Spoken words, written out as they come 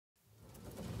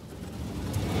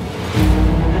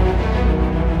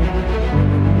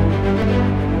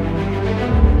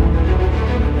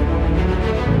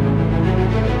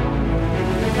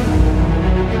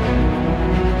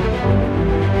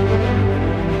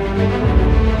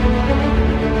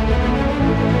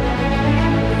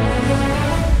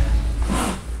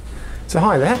So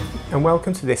hi there and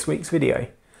welcome to this week's video.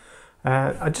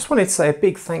 I just wanted to say a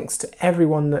big thanks to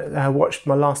everyone that watched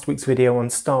my last week's video on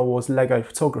Star Wars Lego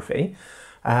photography.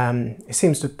 It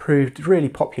seems to have proved really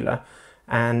popular,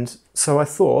 and so I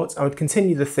thought I would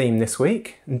continue the theme this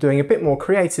week and doing a bit more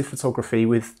creative photography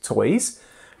with toys.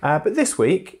 But this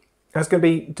week I was going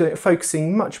to be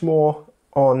focusing much more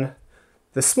on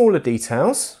the smaller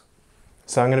details.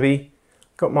 So I'm going to be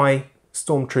got my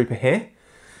Stormtrooper here,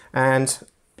 and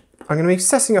I'm going to be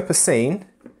setting up a scene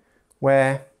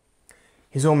where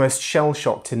he's almost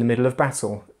shell-shocked in the middle of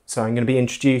battle. So I'm going to be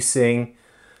introducing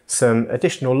some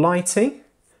additional lighting.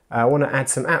 I want to add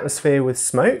some atmosphere with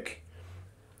smoke.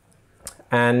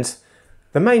 And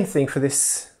the main thing for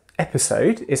this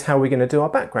episode is how we're going to do our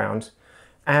background.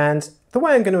 And the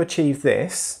way I'm going to achieve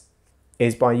this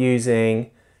is by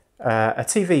using a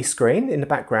TV screen in the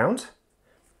background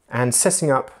and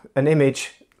setting up an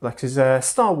image like there's a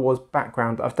Star Wars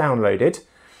background that I've downloaded,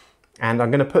 and I'm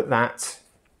going to put that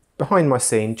behind my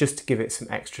scene just to give it some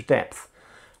extra depth.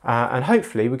 And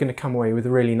hopefully we're going to come away with a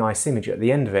really nice image at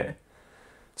the end of it.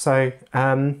 So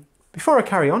before I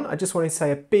carry on, I just wanted to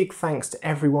say a big thanks to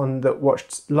everyone that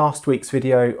watched last week's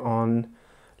video on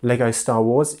Lego Star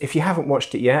Wars. If you haven't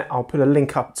watched it yet, I'll put a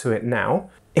link up to it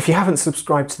now. If you haven't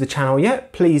subscribed to the channel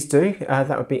yet, please do.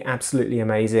 That would be absolutely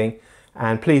amazing.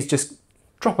 And please just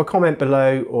drop a comment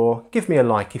below or give me a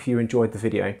like if you enjoyed the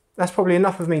video. That's probably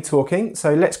enough of me talking,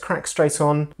 so let's crack straight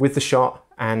on with the shot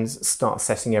and start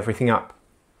setting everything up.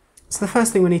 So the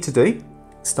first thing we need to do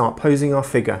is start posing our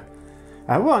figure.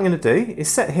 What I'm going to do is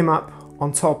set him up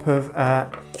on top of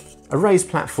a raised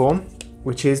platform,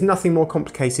 which is nothing more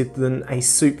complicated than a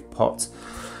soup pot.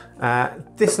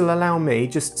 This will allow me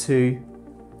just to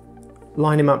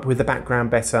line him up with the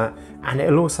background better, and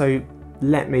it'll also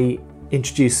let me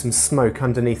introduce some smoke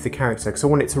underneath the character because I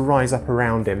want it to rise up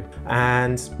around him.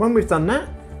 And when we've done that,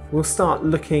 we'll start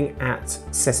looking at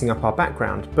setting up our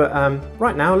background. But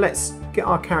right now, let's get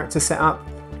our character set up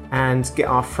and get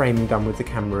our framing done with the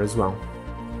camera as well.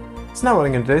 So now what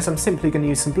I'm going to do is I'm simply going to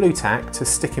use some blue tack to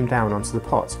stick him down onto the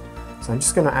pot. So I'm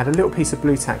just going to add a little piece of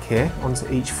blue tack here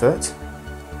onto each foot.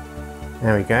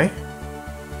 There we go.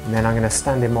 And then I'm going to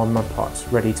stand him on my pot,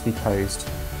 ready to be posed.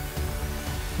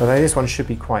 Although this one should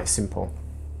be quite simple.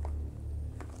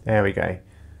 There we go.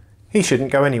 He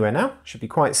shouldn't go anywhere now, should be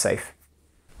quite safe.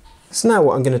 So now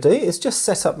what I'm going to do is just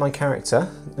set up my character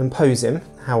and pose him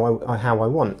how I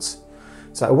want.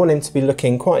 So I want him to be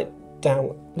looking quite down,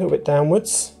 a little bit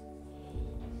downwards,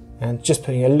 and just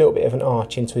putting a little bit of an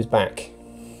arch into his back.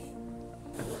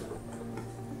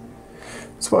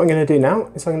 So what I'm going to do now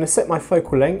is I'm going to set my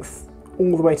focal length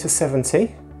all the way to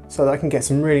 70. So that I can get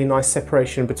some really nice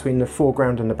separation between the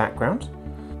foreground and the background.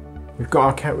 We've got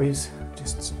our characters,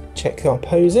 just check our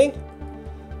posing.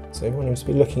 So we want him to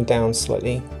be looking down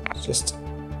slightly, just.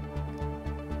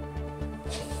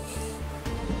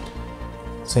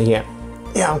 So yeah,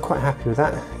 I'm quite happy with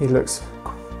that.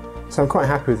 I'm quite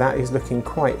happy with that. He's looking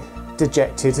quite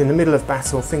dejected in the middle of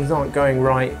battle. Things aren't going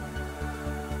right.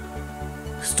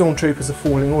 Stormtroopers are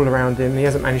falling all around him. He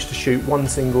hasn't managed to shoot one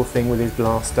single thing with his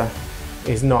blaster.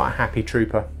 Is not a happy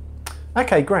trooper.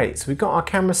 Okay, great. So we've got our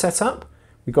camera set up.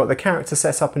 We've got the character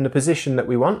set up in the position that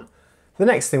we want. The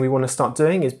next thing we want to start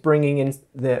doing is bringing in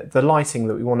the lighting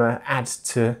that we want to add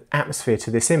to atmosphere to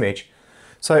this image.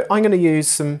 So I'm going to use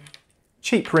some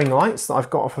cheap ring lights that I've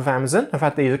got off of Amazon. I've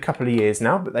had these a couple of years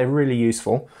now, but they're really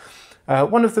useful.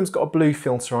 One of them's got a blue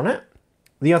filter on it.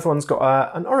 The other one's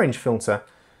got an orange filter.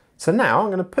 So now I'm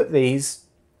going to put these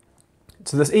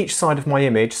to each side of my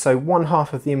image, so one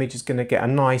half of the image is going to get a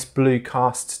nice blue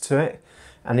cast to it,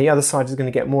 and the other side is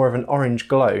going to get more of an orange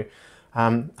glow.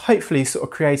 Hopefully sort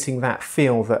of creating that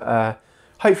feel that,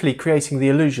 hopefully creating the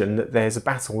illusion that there's a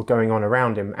battle going on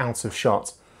around him out of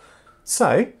shot.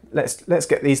 So let's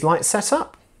get these lights set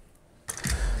up.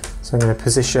 So I'm going to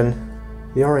position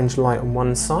the orange light on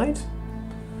one side,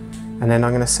 and then I'm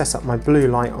going to set up my blue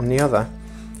light on the other.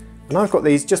 And I've got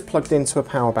these just plugged into a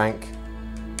power bank.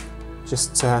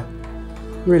 Just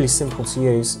really simple to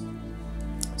use.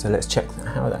 So let's check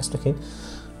how that's looking.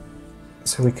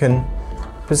 So we can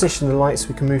position the lights,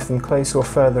 we can move them closer or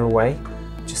further away.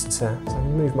 Just so I'm going to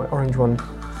move my orange one.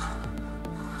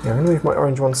 Yeah, I'm going to move my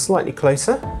orange one slightly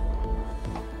closer.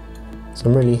 So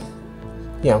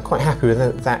I'm quite happy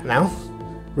with that now.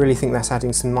 Really think that's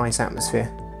adding some nice atmosphere.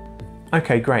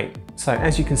 Okay, great. So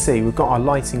as you can see, we've got our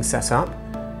lighting set up,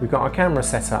 we've got our camera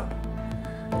set up,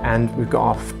 and we've got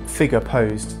our figure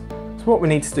posed. So what we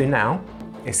need to do now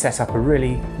is set up a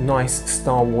really nice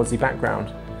Star Warsy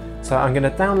background. So I'm going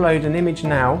to download an image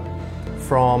now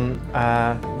from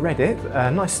Reddit,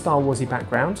 a nice Star Warsy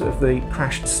background of the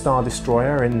crashed Star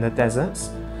Destroyer in the deserts.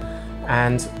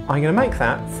 And I'm going to make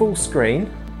that full screen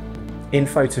in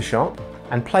Photoshop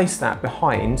and place that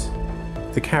behind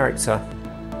the character,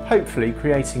 hopefully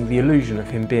creating the illusion of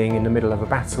him being in the middle of a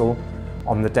battle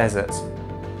on the desert.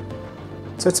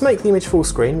 So to make the image full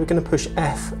screen, we're going to push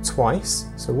F twice,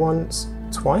 so once,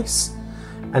 twice,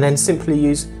 and then simply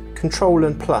use Control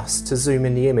and plus to zoom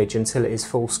in the image until it is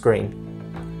full screen.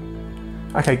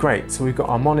 Okay, great, so we've got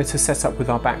our monitor set up with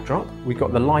our backdrop, we've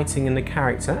got the lighting and the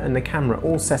character and the camera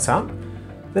all set up.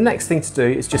 The next thing to do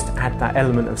is just add that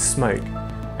element of smoke.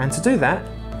 And to do that,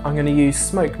 I'm going to use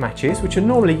smoke matches, which are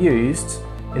normally used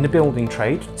in the building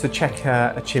trade to check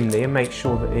a chimney and make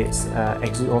sure that it's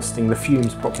exhausting the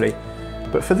fumes properly.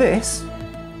 But for this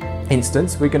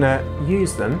instance, we're going to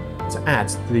use them to add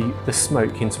the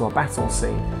smoke into our battle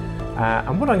scene.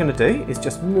 And what I'm going to do is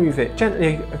just move it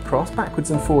gently across, backwards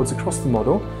and forwards across the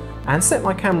model, and set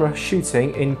my camera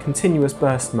shooting in continuous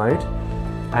burst mode.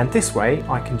 And this way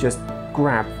I can just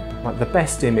grab like the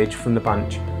best image from the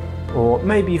bunch, or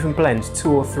maybe even blend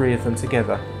 2 or 3 of them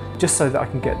together, just so that I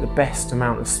can get the best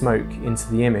amount of smoke into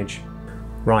the image.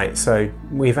 Right, so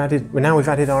now we've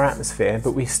added our atmosphere,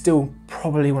 but we still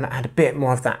probably want to add a bit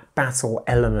more of that battle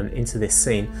element into this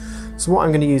scene. So what I'm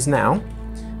going to use now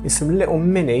is some little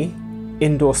mini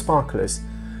indoor sparklers.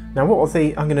 Now what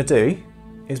I'm going to do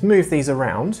is move these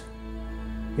around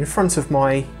in front of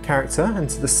my character and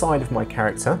to the side of my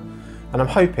character, and I'm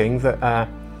hoping that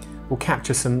we'll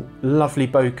capture some lovely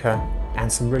bokeh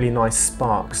and some really nice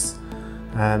sparks,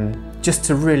 just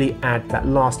to really add that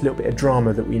last little bit of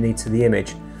drama that we need to the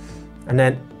image. And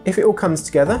then if it all comes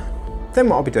together, then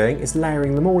what I'll be doing is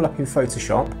layering them all up in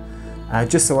Photoshop,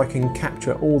 just so I can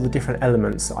capture all the different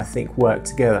elements that I think work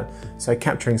together. So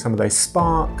capturing some of those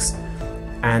sparks,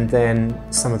 and then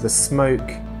some of the smoke,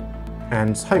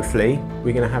 and hopefully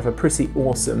we're going to have a pretty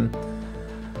awesome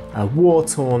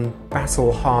war-torn,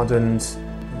 battle-hardened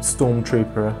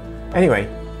Stormtrooper. Anyway,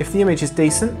 if the image is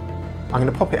decent, I'm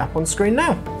going to pop it up on screen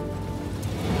now.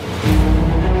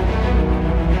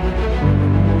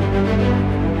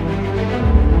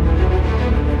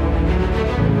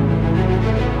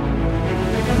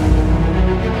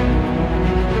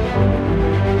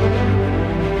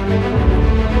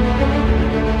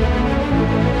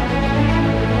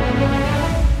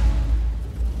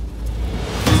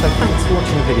 So thanks for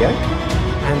watching the video,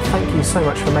 and thank you so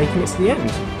much for making it to the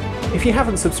end. If you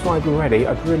haven't subscribed already,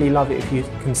 I'd really love it if you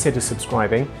consider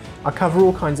subscribing. I cover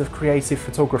all kinds of creative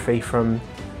photography, from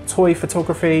toy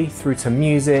photography through to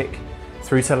music,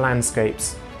 through to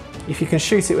landscapes. If you can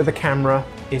shoot it with a camera,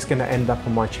 it's going to end up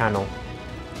on my channel.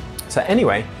 So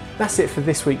anyway, that's it for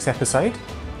this week's episode,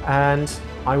 and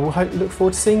I will look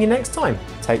forward to seeing you next time.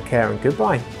 Take care and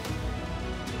goodbye.